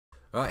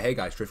Alright, hey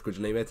guys, Drift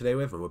here today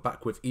with, and we're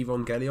back with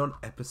Evangelion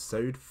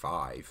episode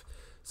 5.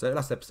 So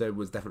last episode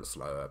was definitely a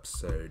slower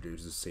episode. It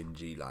was just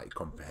Shinji like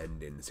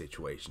comprehending the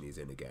situation he's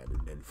in again,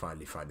 and then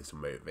finally finding some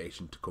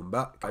motivation to come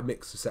back. I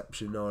mixed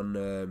reception on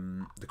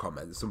the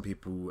comments. Some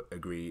people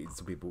agreed,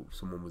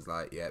 someone was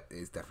like, yeah,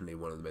 it's definitely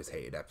one of the most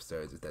hated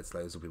episodes, it's dead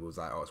slow. Some people was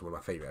like, oh, it's one of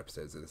my favourite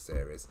episodes of the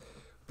series.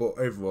 But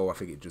overall, I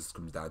think it just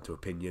comes down to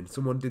opinion.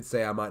 Someone did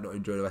say I might not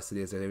enjoy the rest of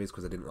the series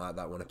because I didn't like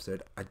that one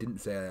episode. I didn't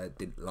say I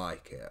didn't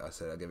like it. I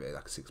said I'd give it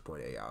like a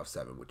 6.8 out of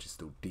 7, which is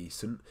still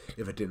decent.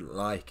 If I didn't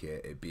like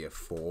it, it'd be a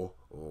 4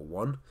 or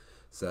 1.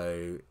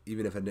 So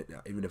even if I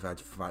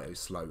find it was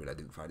slow and I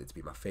didn't find it to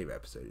be my favourite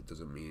episode, it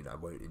doesn't mean I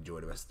won't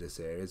enjoy the rest of the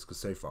series, because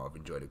so far I've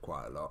enjoyed it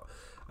quite a lot.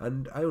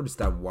 And I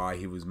understand why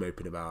he was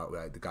moping about,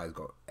 like, the guy's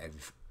got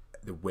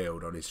the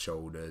world on his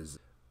shoulders.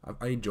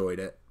 I enjoyed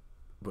it,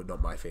 but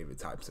not my favourite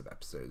types of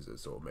episodes that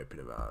sort of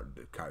moping around,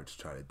 the characters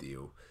trying to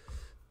deal.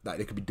 Like,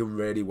 they could be done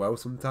really well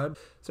sometimes.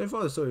 So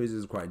far the series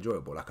is quite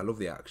enjoyable. Like, I love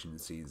the action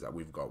scenes that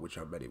we've got, which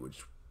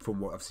from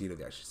what I've seen of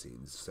the action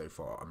scenes so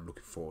far, I'm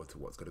looking forward to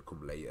what's going to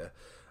come later.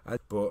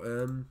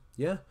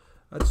 Yeah,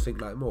 I just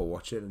think, like, more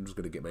watch it. I'm just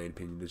going to get my own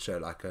opinion of the show.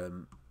 Like,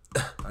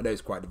 I know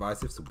it's quite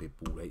divisive. Some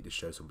people hate the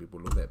show, some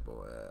people love it,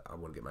 but I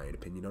want to get my own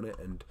opinion on it.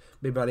 And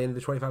maybe by the end of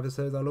the 25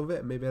 episodes I love it,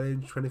 and maybe by the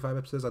end of the 25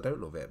 episodes I don't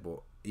love it.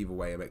 But either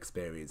way, I'm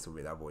experiencing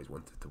something I've always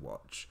wanted to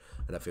watch,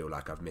 and I feel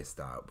like I've missed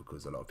out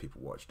because a lot of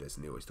people watch this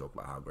and they always talk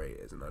about how great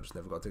it is, and I just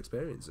never got to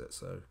experience it.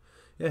 So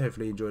yeah,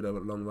 hopefully you enjoyed a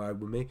long ride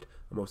with me.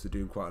 I'm also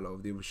doing quite a lot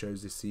of the other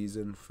shows this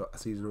season, for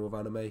seasonal of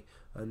anime.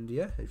 And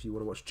yeah, if you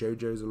want to watch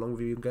JoJo's along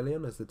with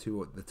Evangelion, as the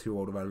two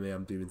older anime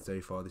I'm doing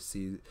so far this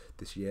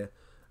year,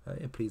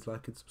 yeah, please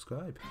like and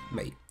subscribe.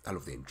 Mate, I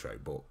love the intro,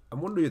 but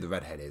I'm wondering who the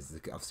redhead is.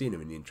 I've seen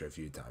him in the intro a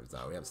few times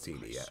now. We haven't seen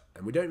it yet,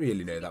 and we don't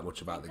really know that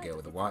much about the girl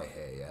with the white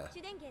hair yet.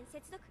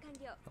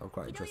 I'm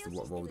quite interested in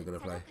what role they're going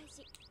to play.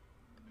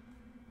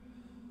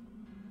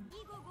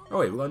 Oh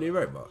wait, we got a new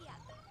robot.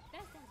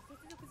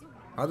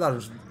 I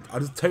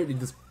just totally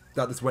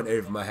that just went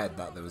over my head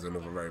that there was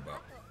another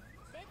robot.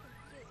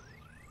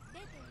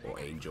 Or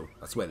angel.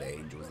 I swear they're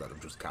angels that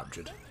I've just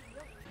captured.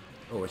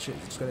 Oh shit,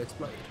 it's just going to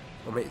explode.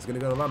 Oh mate, it's going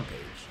to go on a rampage.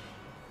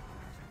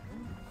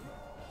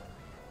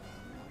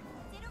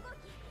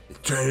 It's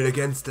turning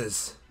against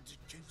us.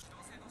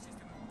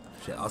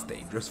 Shit, that's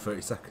dangerous.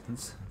 30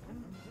 seconds.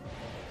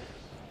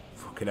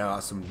 Fucking hell,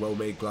 that's some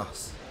well-made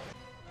glass.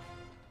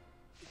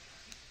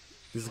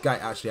 Does the guy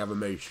actually have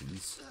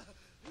emotions?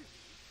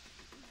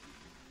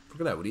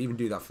 Fucking hell, would he even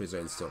do that for his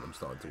own son? I'm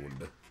starting to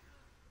wonder.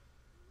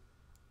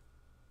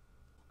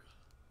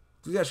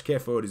 Does he actually care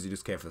for her, or does he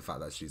just care for the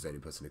fact that she's the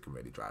only person who can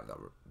really drive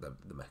the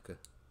mecha?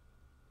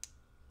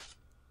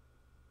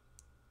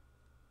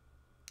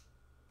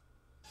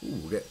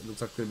 Ooh, it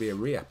looks like it's going to be a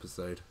Rei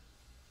episode.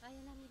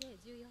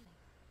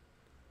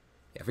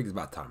 Yeah, I think it's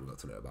about time we got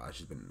to know about her.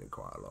 She's been in it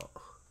quite a lot.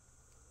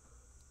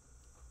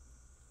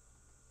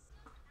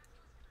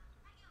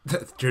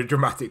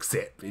 Dramatic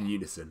sip in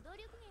unison.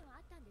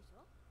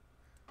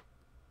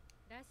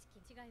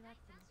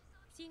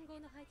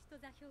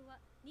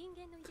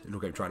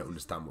 Look, I'm trying to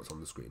understand what's on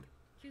the screen.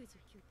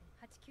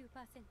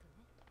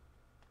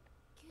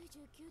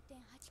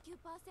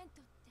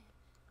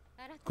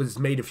 Because it's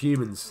made of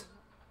humans.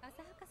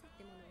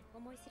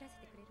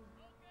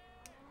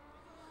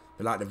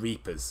 They're like the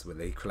Reapers, where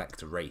they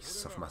collect a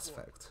race of Mass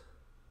Effect.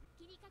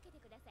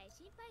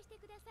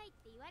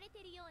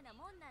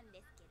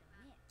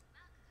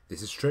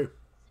 This is true.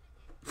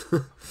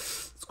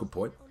 That's a good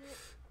point.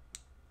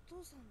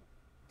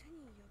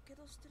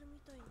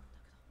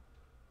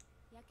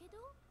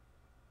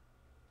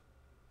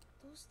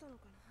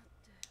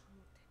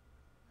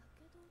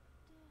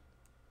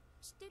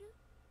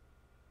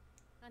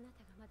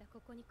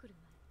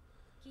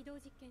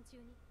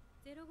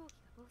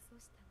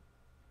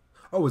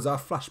 Oh, was that a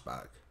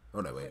flashback?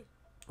 Oh no, wait.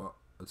 What?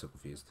 I'm so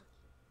confused.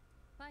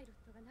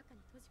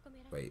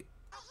 Wait.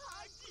 I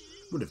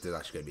wonder if there's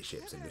actually going to be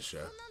ships in this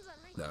show.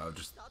 No, I'll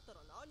just...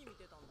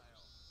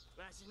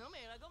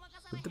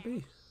 Would there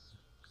be?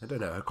 I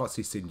don't know. I can't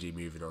see Shinji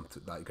moving on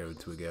to, like, going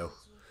to a girl.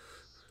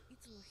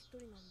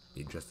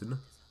 Be interesting.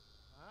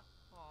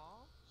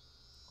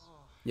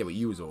 Yeah, but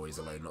you was always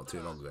alone not too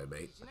long ago,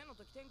 mate.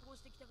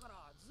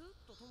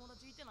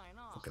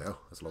 Fucking hell,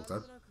 that's a long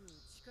time.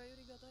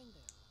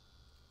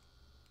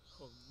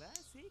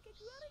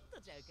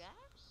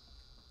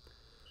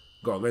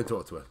 Go on, go and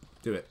talk to her.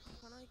 Do it.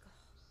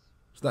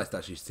 It's nice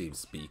that she seems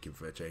speaking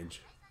for a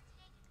change.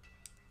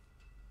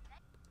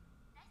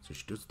 So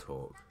she does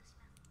talk.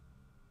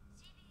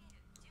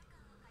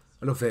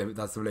 I love him.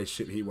 That's the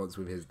relationship he wants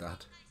with his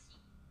dad.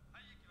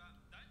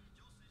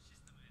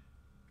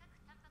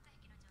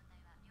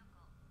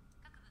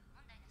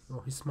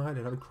 Oh, he's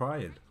smiling. I'm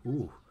crying.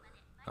 Ooh,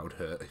 that would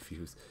hurt if he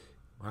was.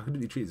 How could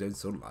he treat his own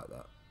son like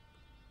that?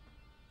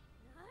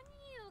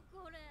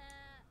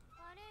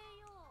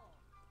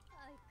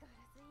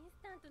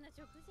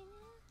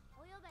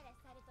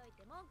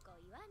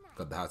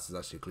 God, the house is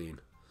actually clean.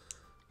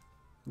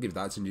 Give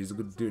that to you. He's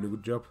doing a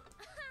good job.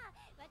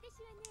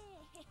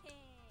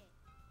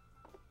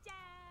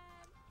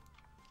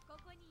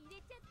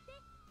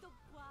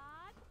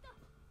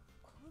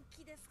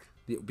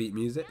 The upbeat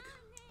music.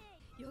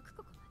 I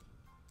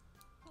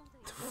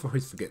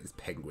always forget this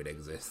penguin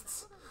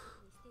exists.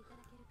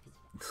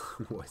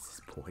 What is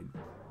this point?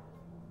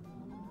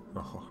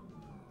 Oh,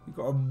 you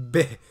got a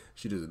bit.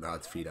 She doesn't know how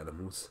to feed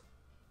animals.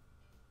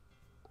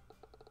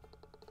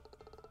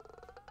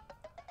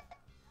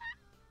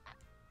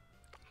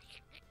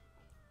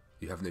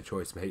 You have no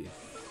choice, mate.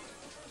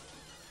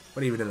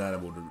 But even an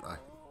animal doesn't like.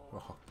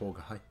 Oh, poor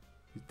guy.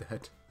 He's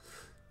dead.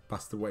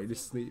 Passed away in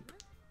his sleep.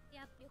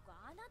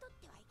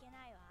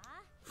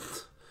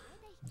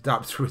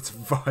 Adapt to its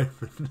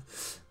environment.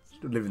 She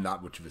don't live in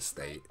that much of a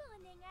state.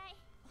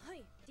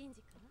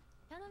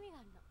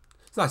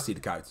 It's nice to see the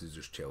characters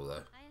just chill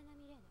though.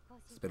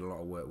 It's been a lot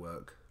of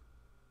work.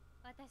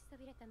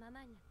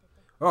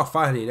 Oh,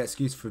 finally, an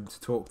excuse for him to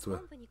talk to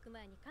her.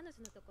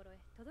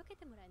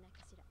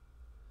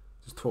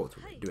 Just talk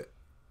to her, do it.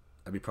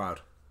 I'd be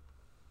proud.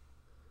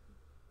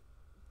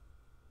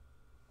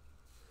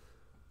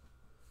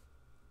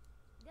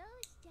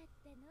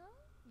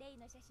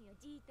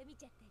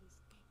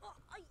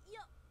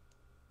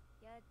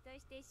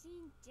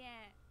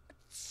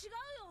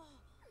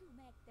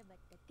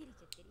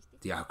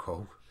 The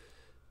alcohol.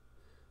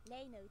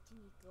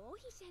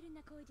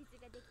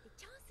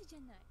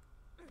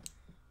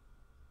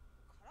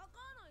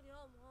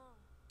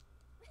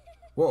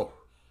 Whoa,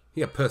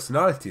 he had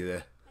personality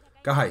there.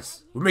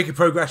 Guys, we're making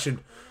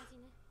progression.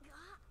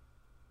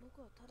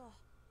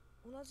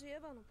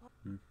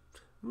 I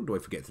wonder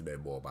if we get to know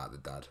more about the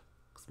dad.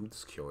 Because I'm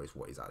just curious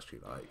what he's actually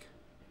like.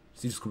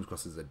 Does he just come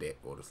across as a dick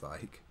or just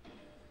like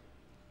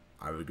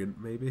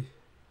arrogant maybe?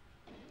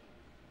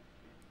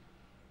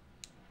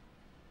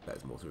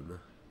 There's more to him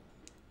there.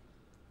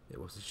 It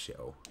was a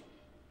shithole.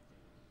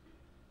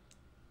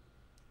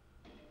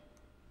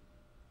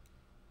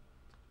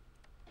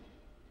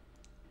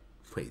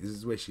 Wait, this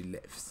is where she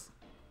lives.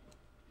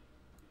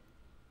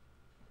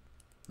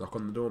 Knock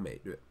on the door,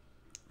 mate. Do it.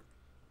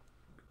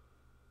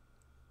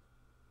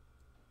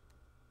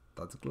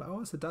 Dad's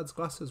oh, it's the dad's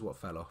glasses. What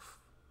fell off?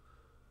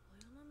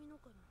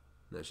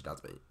 No, it's your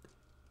dad's, mate.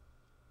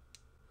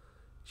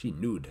 She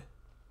nude.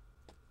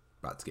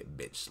 About to get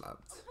bitch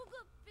slapped.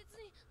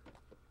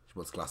 She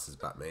wants glasses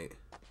back, mate.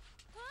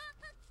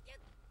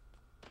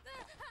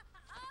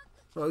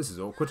 Oh, this is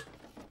awkward.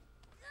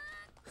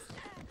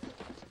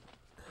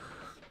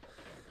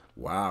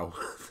 Wow.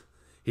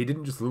 He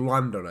didn't just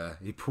land on her.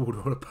 He pulled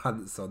all her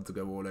pants on to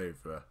go all over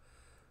her.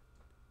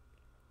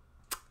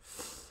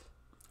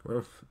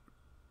 Well,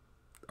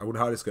 I wonder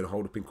how this is going to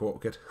hold up in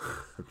court, kid.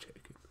 I'm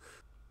joking.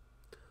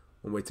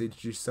 One way to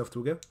introduce yourself to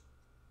a girl. Are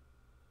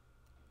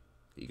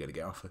you going to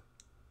get off her?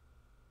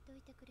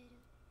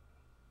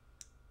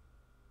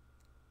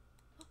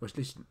 What's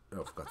this?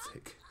 Oh, for God's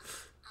sake.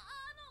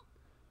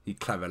 He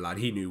clever lad.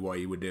 He knew what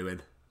he was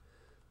doing.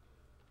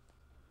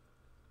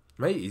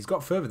 Mate, he's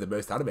got further than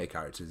most anime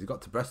characters. He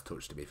got to breast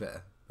touch, to be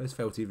fair. Most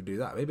failed to even do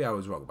that. Maybe I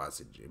was wrong about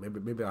Shinji.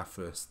 Maybe I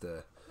first...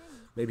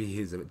 maybe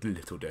he's a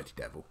little dirty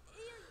devil.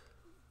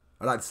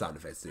 I like the sound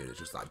effects too. It's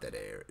just like dead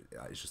air.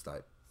 It's just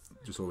like...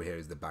 Just all we hear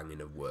is the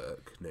banging of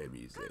work. No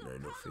music, no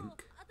nothing.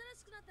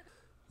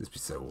 This would be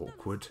so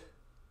awkward.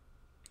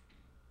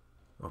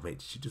 Oh mate,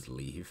 did she just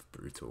leave?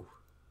 Brutal.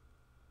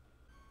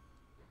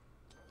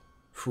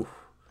 Phew.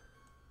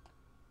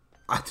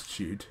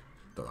 Attitude.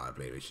 Don't like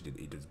blame her. She didn't.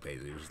 He doesn't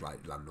basically just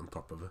like land on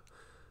top of her.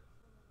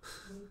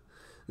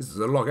 This is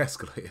a log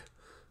escalator.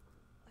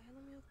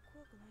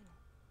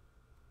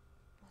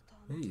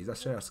 Hey, he's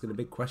actually asking the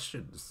big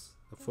questions.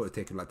 I thought it'd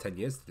taken like 10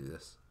 years to do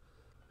this.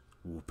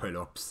 Ooh,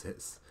 polar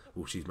opposites.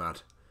 Ooh, she's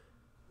mad.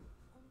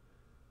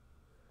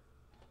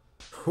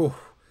 Oh,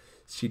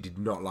 she did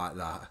not like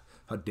that.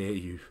 How dare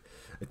you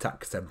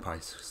attack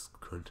Senpai's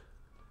cunt.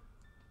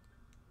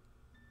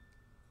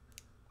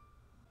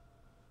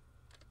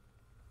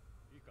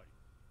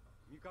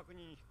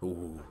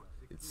 Ooh,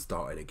 it's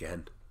starting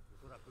again.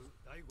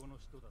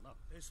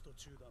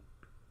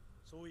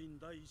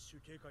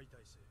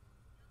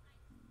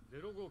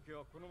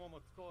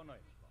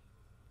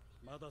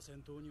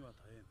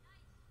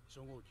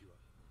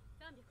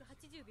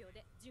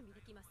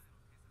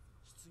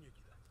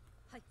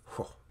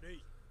 Oh,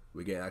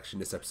 we get action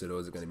this episode, or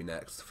is it going to be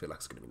next? I feel like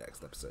it's going to be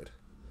next episode.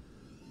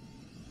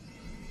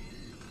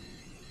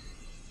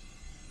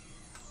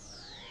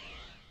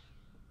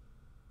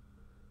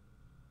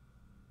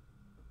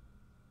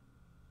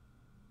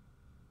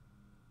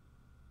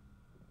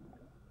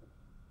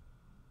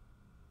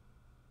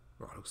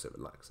 Oh, it looks so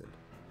relaxing.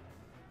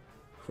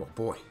 Oh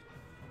boy,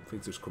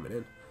 things are just coming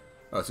in.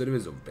 Oh, so there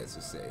is other bits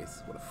to say.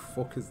 What the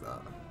fuck is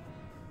that?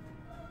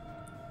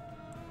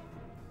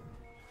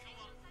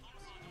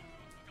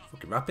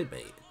 Fucking rapid,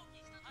 mate.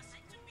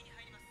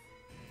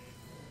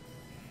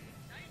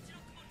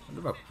 I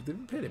don't know,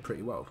 they've played it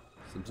pretty well.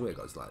 Some weird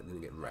guys like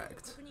didn't get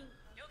wrecked.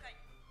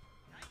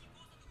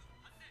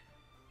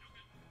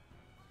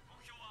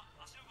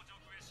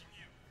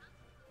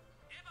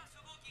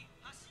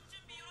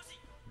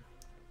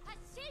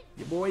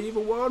 Your boy Eva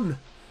won!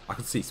 I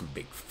could see some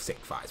big sick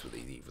fights with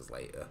these Evas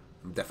later.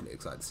 I'm definitely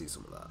excited to see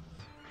some of that.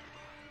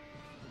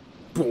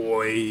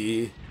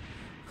 boy.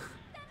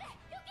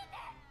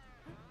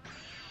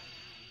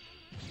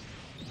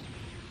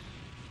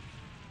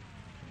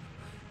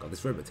 God,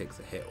 this robot takes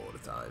a hit all the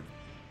time.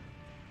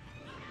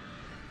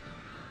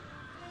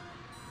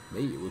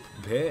 Mate, we're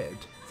prepared.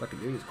 It's like a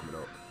new is coming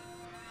up.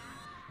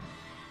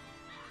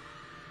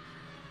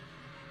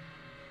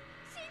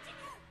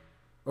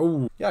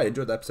 Oh, yeah, I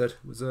enjoyed the episode.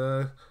 It was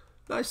a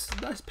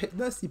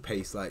nicely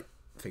paced like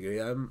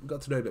figure.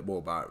 Got to know a bit more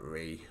about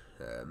Rei.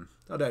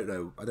 I don't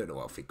know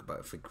what I'll think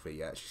about her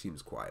yet. She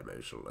seems quite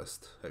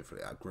emotionalist.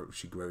 Hopefully,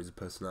 she grows a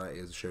personality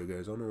as the show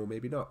goes on, or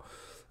maybe not.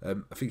 I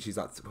think she's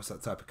what's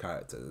that type of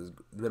character?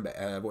 Remember,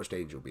 I watched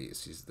Angel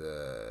Beats.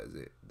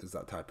 There's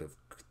that type of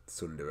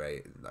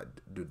tsundere, like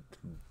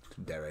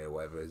dere or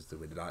whatever, is the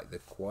really like the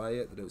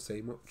quiet, they don't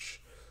say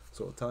much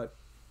sort of type.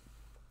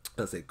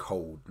 I say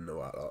cold and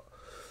all that lot.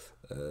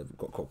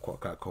 Got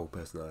quite cold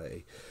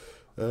personality.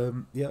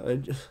 Yeah,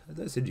 and I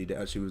don't think Shinji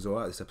actually was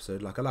alright this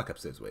episode. Like, I like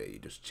episodes where you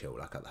just chill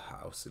like at the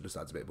house. It just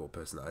adds a bit more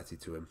personality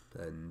to him.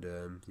 And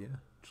yeah,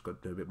 just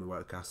got to know a bit more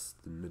about the cast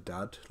and the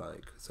dad.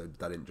 Like, so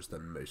dad isn't just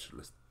an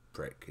emotionless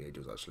prick. He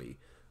does actually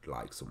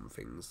like some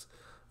things.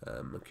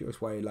 I'm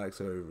curious why he likes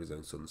her over his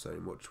own son so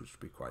much, which would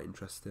be quite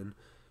interesting.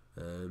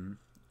 And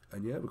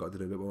yeah, we got to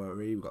know a bit more about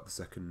Rei. We got the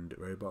second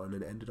robot, and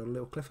then it ended on a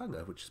little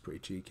cliffhanger, which is pretty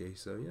cheeky.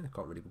 So yeah,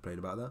 can't really complain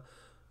about that.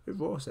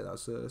 Overall, I'd say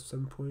that's a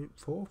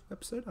 7.4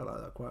 episode. I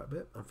like that quite a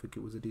bit. I think it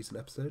was a decent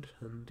episode,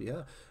 and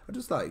yeah, I'm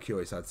just like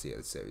curious how to see how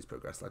the series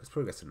progress. Like, it's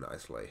progressing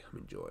nicely. I'm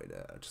enjoying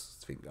it.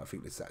 I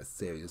think this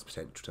series has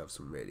potential to have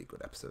some really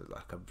good episodes.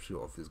 Like, I'm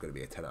sure if there's going to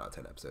be a 10 out of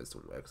 10 episodes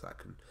somewhere, because I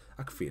can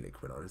feel it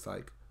coming on. It's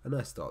like a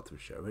nice start to a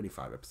show. Only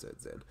 5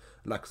 episodes in.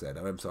 Like I said,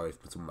 I'm sorry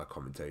if some of my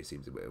commentary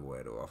seems a bit of a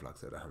word or off. Like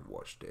I said, I haven't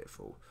watched it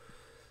full.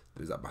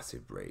 There was that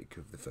massive break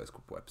of the first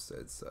couple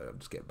episodes, so I'm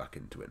just getting back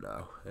into it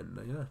now, and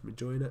yeah, I'm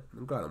enjoying it.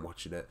 I'm glad I'm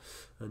watching it,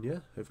 and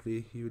yeah,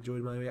 hopefully you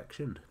enjoyed my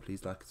reaction.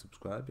 Please like and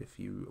subscribe if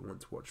you want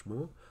to watch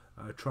more.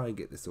 I'll try and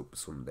get this up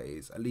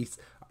Sundays, at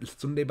least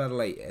Sunday by the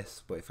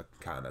latest, but if I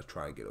can, I'll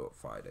try and get it up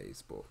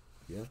Fridays. But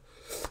yeah,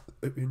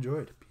 hope you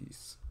enjoyed.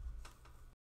 Peace.